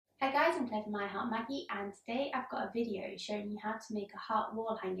Hi guys, I'm Clever My Heart Maggie, and today I've got a video showing you how to make a heart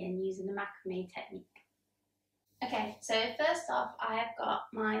wall hanging using the macrame technique. Okay, so first off I have got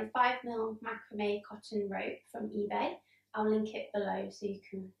my 5mm macrame cotton rope from eBay. I'll link it below so you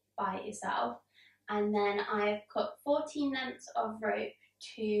can buy it yourself. And then I've cut 14 lengths of rope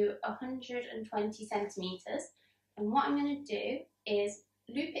to 120 centimetres. And what I'm going to do is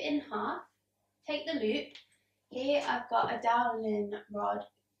loop it in half, take the loop. Here I've got a doweling rod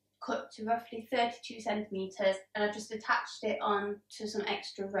cut to roughly 32 centimetres, and I've just attached it on to some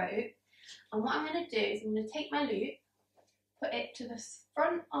extra rope. And what I'm going to do is I'm going to take my loop, put it to the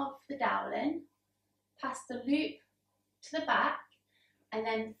front of the doweling, pass the loop to the back, and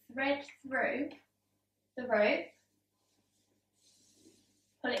then thread through the rope,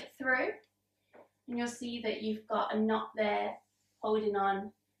 pull it through, and you'll see that you've got a knot there holding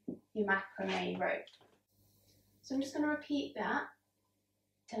on your macrame rope. So I'm just going to repeat that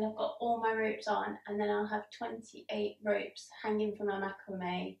till I've got all my ropes on, and then I'll have 28 ropes hanging from my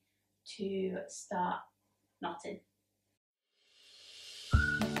macrame to start knotting.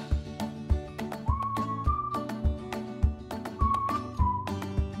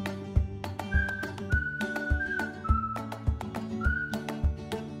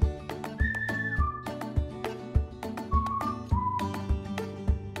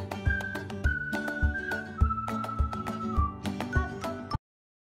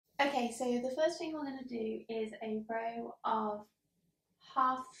 Okay, so the first thing we're going to do is a row of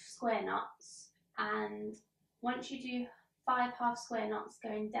half square knots, and once you do 5 half square knots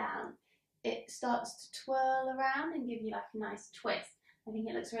going down, it starts to twirl around and give you like a nice twist. I think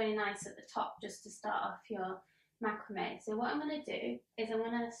it looks really nice at the top just to start off your macrame. So what I'm going to do is I'm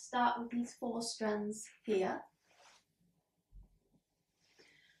going to start with these 4 strands here,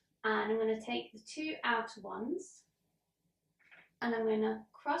 and I'm going to take the 2 outer ones, and I'm going to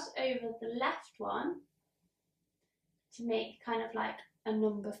cross over the left one to make kind of like a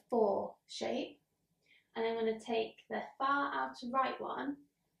number 4 shape, and I'm going to take the far outer right one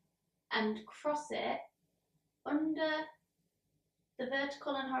and cross it under the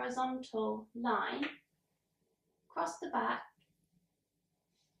vertical and horizontal line, across the back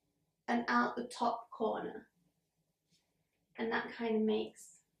and out the top corner, and that kind of makes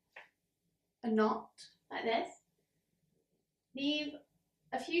a knot like this. Leave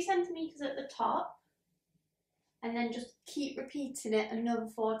a few centimetres at the top, and then just keep repeating it another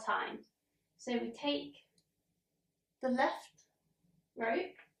 4 times. So we take the left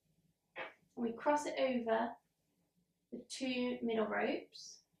rope and we cross it over the 2 middle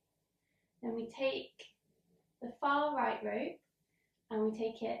ropes. Then we take the far right rope and we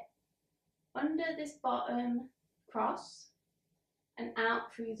take it under this bottom cross and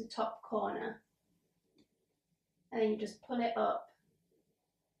out through the top corner. And then you just pull it up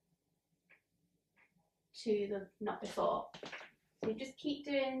to the knot before. So you just keep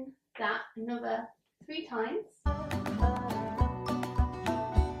doing that another 3 times. And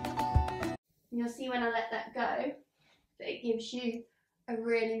you'll see when I let that go that it gives you a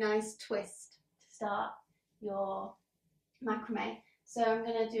really nice twist to start your macrame. So I'm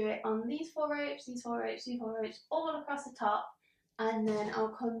going to do it on these 4 ropes, these 4 ropes, these 4 ropes, all across the top, and then I'll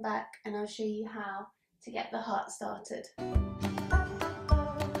come back and I'll show you how to get the heart started.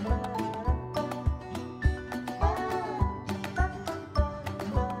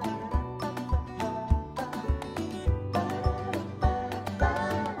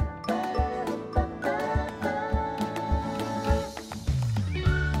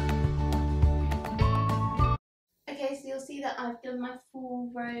 Okay, so you'll see that I've done my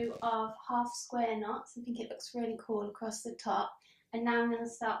full row of half square knots. I think it looks really cool across the top. And now I'm going to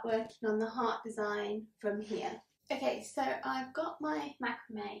start working on the heart design from here. Okay, so I've got my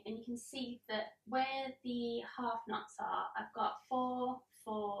macrame, and you can see that where the half knots are, I've got 4,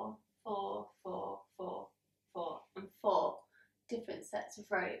 4, 4, 4, 4, 4, and 4 different sets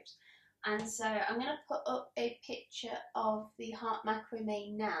of ropes. And so I'm going to put up a picture of the heart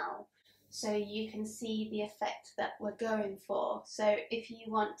macrame now, so you can see the effect that we're going for. So if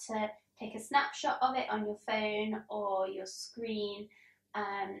you want to take a snapshot of it on your phone or your screen,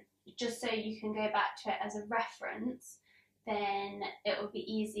 just so you can go back to it as a reference, then it will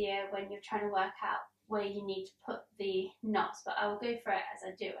be easier when you're trying to work out where you need to put the knots. But I will go through it as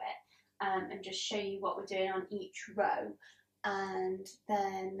I do it, and just show you what we're doing on each row, and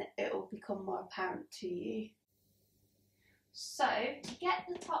then it will become more apparent to you. So to get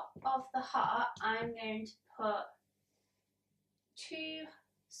the top of the heart, I'm going to put 2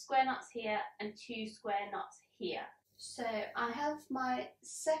 square knots here and 2 square knots here. So I have my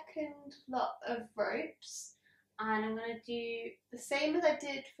second lot of ropes, and I'm going to do the same as I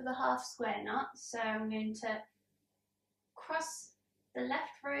did for the half square knot. So I'm going to cross the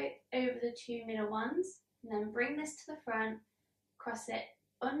left rope over the 2 middle ones, and then bring this to the front, cross it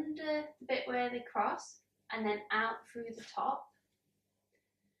under the bit where they cross, and then out through the top.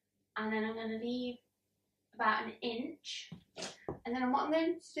 And then I'm going to leave about 1 inch, and then what I'm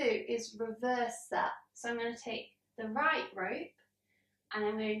going to do is reverse that. So I'm going to take the right rope and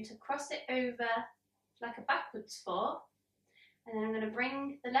I'm going to cross it over like a backwards 4, and then I'm going to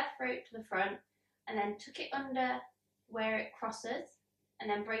bring the left rope to the front and then tuck it under where it crosses, and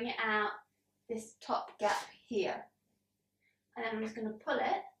then bring it out this top gap here, and then I'm just going to pull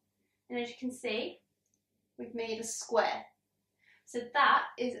it, and as you can see we've made a square. So that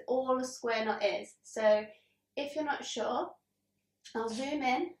is all a square knot is. So if you're not sure, I'll zoom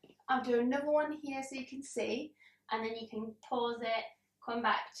in, I'll do another one here so you can see, and then you can pause it, come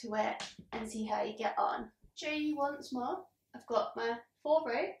back to it and see how you get on. Show you once more. I've got my 4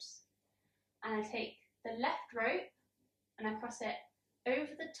 ropes, and I take the left rope and I cross it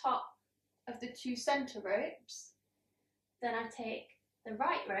over the top of the 2 centre ropes. Then I take the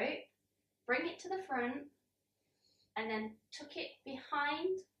right rope, bring it to the front, and then tuck it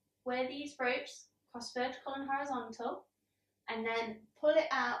behind where these ropes cross vertical and horizontal, and then pull it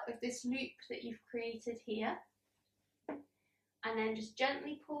out of this loop that you've created here, and then just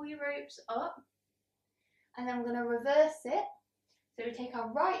gently pull your ropes up, and then I'm going to reverse it. So we take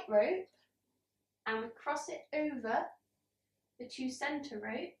our right rope and we cross it over the 2 centre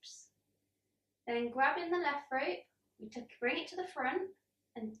ropes, then grabbing the left rope, we bring it to the front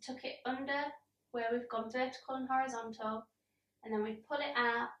and tuck it under where we've gone vertical and horizontal, and then we pull it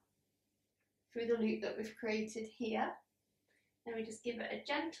out through the loop that we've created here. Then we just give it a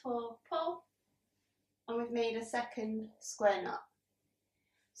gentle pull, and we've made a second square knot.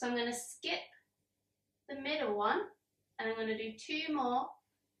 So I'm going to skip the middle one, and I'm going to do 2 more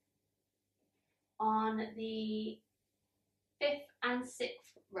on the 5th and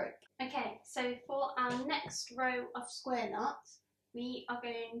 6th rope. Okay, so for our next row of square knots, we are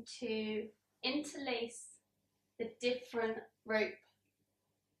going to interlace the different ropes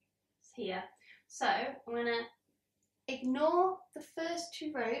here. So I'm going to ignore the first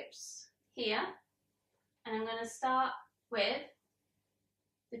 2 ropes here, and I'm going to start with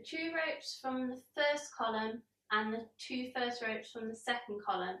the 2 ropes from the first column and the 2 first ropes from the second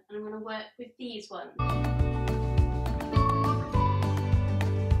column, and I'm going to work with these ones.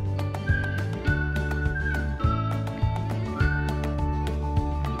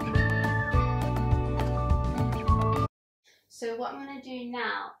 So what I'm going to do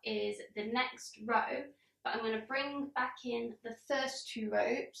now is the next row, but I'm going to bring back in the first 2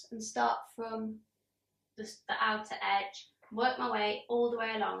 ropes and start from the outer edge, work my way all the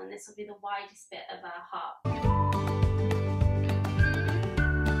way along, and this will be the widest bit of our harp.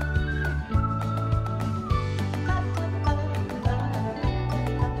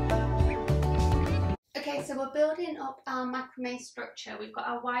 Okay, so we're building up our macrame structure. We've got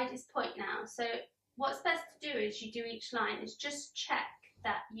our widest point now. So what's best to do is you do each line is just check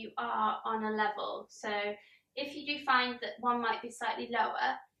that you are on a level. So if you do find that one might be slightly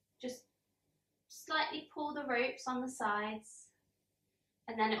lower, just slightly pull the ropes on the sides,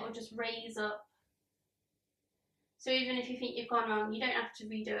 and then it will just raise up. So even if you think you've gone wrong, you don't have to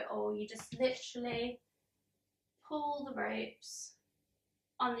redo it all. You just literally pull the ropes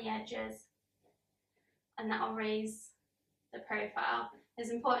on the edges, and that will raise the profile. It's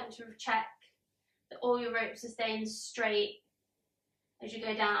important to check that all your ropes are staying straight as you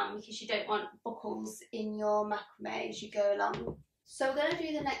go down, because you don't want buckles in your macrame as you go along. So we're going to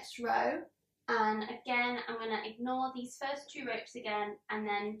do the next row, and again I'm going to ignore these first 2 ropes again, and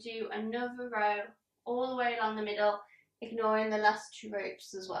then do another row all the way along the middle, ignoring the last 2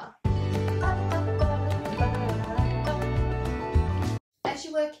 ropes as well. As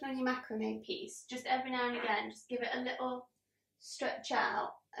you're working on your macrame piece, just every now and again just give it a little stretch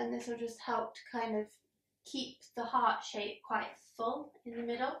out, and this will just help to kind of keep the heart shape quite full in the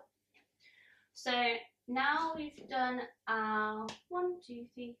middle. So now we've done our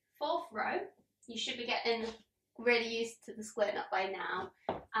 4th row. You should be getting really used to the square knot by now.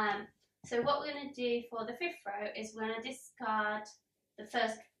 So what we're going to do for the 5th row is we're going to discard the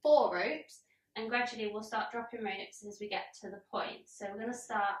first 4 ropes, and gradually we'll start dropping ropes as we get to the point. So we're going to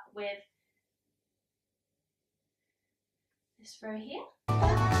start with this row here.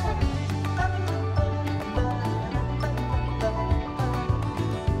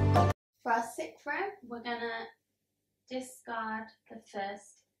 For our 6th row, we're going to discard the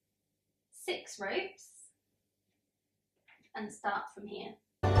first 6 ropes and start from here.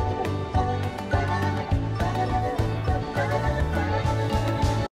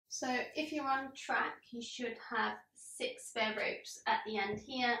 if you're on track, you should have 6 spare ropes at the end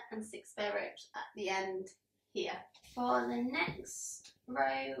here and 6 spare ropes at the end here. For the next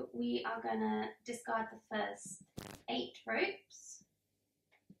row, we are going to discard the first 8 ropes.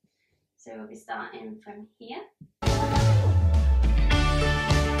 So we'll be starting from here.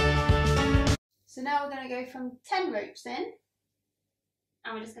 So now we're going to go from 10 ropes in,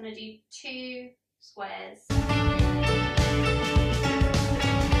 and we're just going to do 2 squares.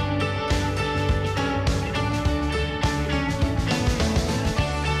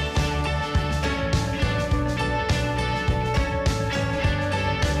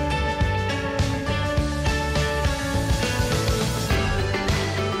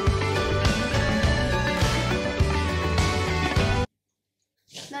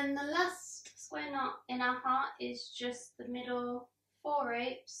 Then the last square knot in our heart is just the middle 4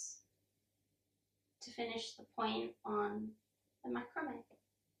 ropes to finish the point on the macrame.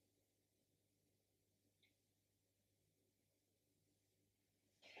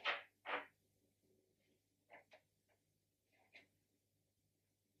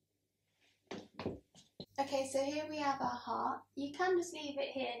 Okay, so here we have our heart. You can just leave it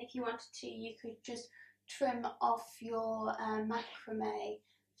here, and if you wanted to, you could just trim off your macrame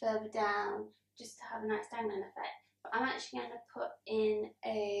further down just to have a nice dangling effect. But I'm actually going to put in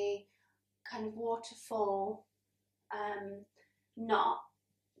a kind of waterfall knot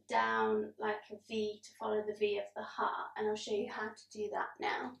down like a V to follow the V of the heart, and I'll show you how to do that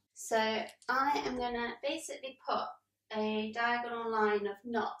now. So I am going to basically put a diagonal line of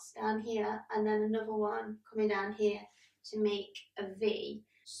knots down here and then another one coming down here to make a V.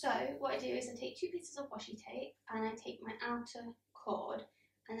 So what I do is I take 2 pieces of washi tape and I take my outer cord,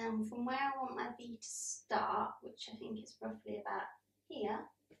 and then from where I want my V to start, which I think is roughly about here,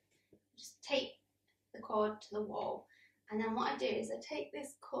 just tape the cord to the wall. And then what I do is I take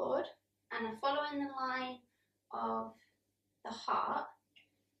this cord and I follow in the line of the heart.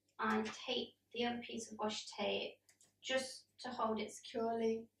 I tape the other piece of washi tape just to hold it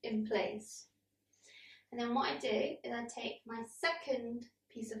securely in place. And then what I do is I take my second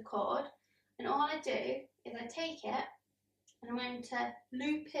piece of cord, and all I do is I take it and I'm going to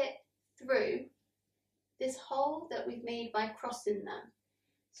loop it through this hole that we've made by crossing them.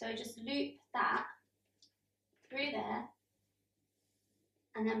 So I just loop that through there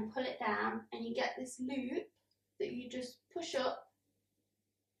and then pull it down, and you get this loop that you just push up,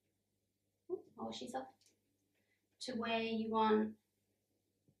 oh she's up, to where you want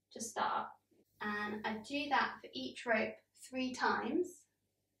to start. And I do that for each rope 3 times,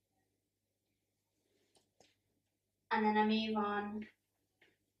 and then I move on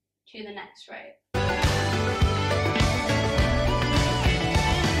to the next rope.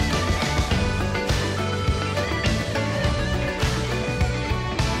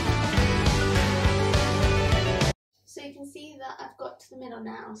 So you can see that I've got to the middle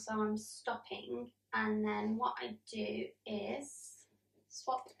now, so I'm stopping, and then what I do is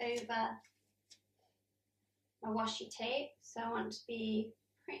swap over my washi tape, so I want to be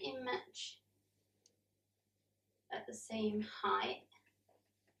pretty much at the same height,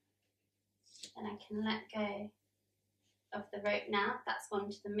 and I can let go of the rope now. That's gone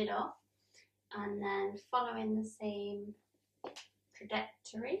to the middle, and then following the same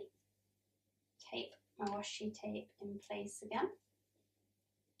trajectory, tape my washi tape in place again,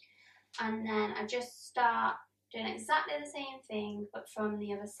 and then I just start doing exactly the same thing but from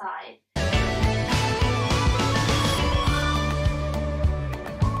the other side.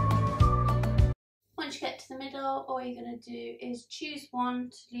 Once you get to the middle, all you're going to do is choose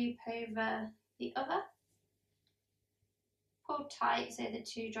one to loop over the other, pull tight so the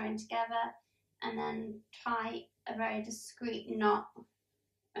 2 join together, and then tie a very discreet knot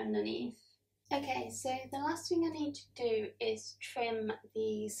underneath. Okay, so the last thing I need to do is trim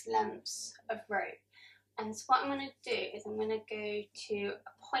these lengths of rope. And so what I'm going to do is I'm going to go to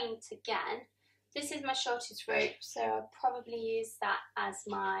a point again. This is my shortest rope, so I'll probably use that as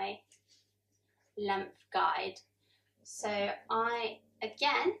my length guide. So I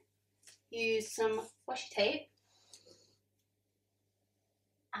again use some washi tape,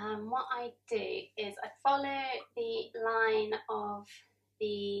 and what I do is I follow the line of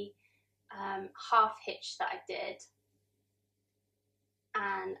the half hitch that I did,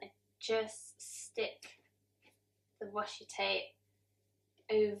 and I just stick the washi tape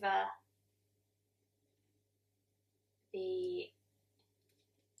over the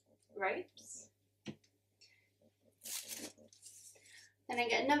ropes. Then I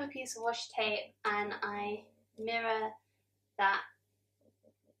get another piece of washi tape and I mirror that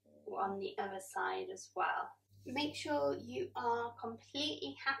on the other side as well. make sure you are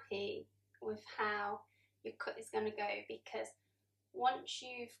completely happy with how your cut is going to go, because once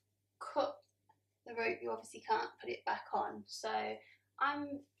you've cut the rope you obviously can't put it back on. So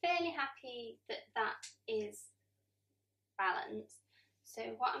I'm fairly happy that that is balanced. So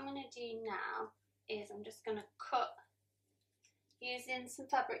what I'm going to do now is I'm just going to cut using some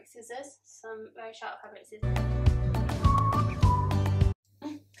fabric scissors, some very sharp fabric scissors.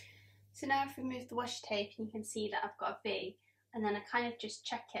 So now I've removed the washi tape and you can see that I've got a V, and then I kind of just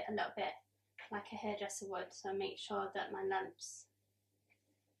check it a little bit like a hairdresser would, so I make sure that my lengths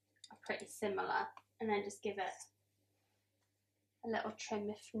are pretty similar, and then just give it a little trim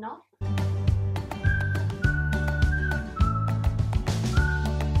if not.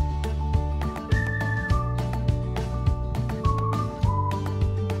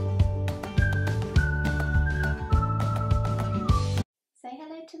 Say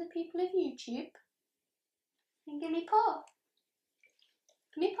hello to the people of YouTube and give me a paw.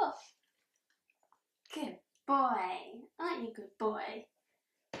 Give me a paw. Good boy. Aren't you a good boy?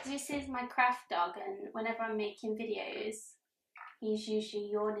 This is my craft dog, and whenever I'm making videos, he's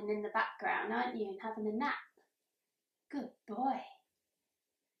usually yawning in the background, aren't you, and having a nap. Good boy.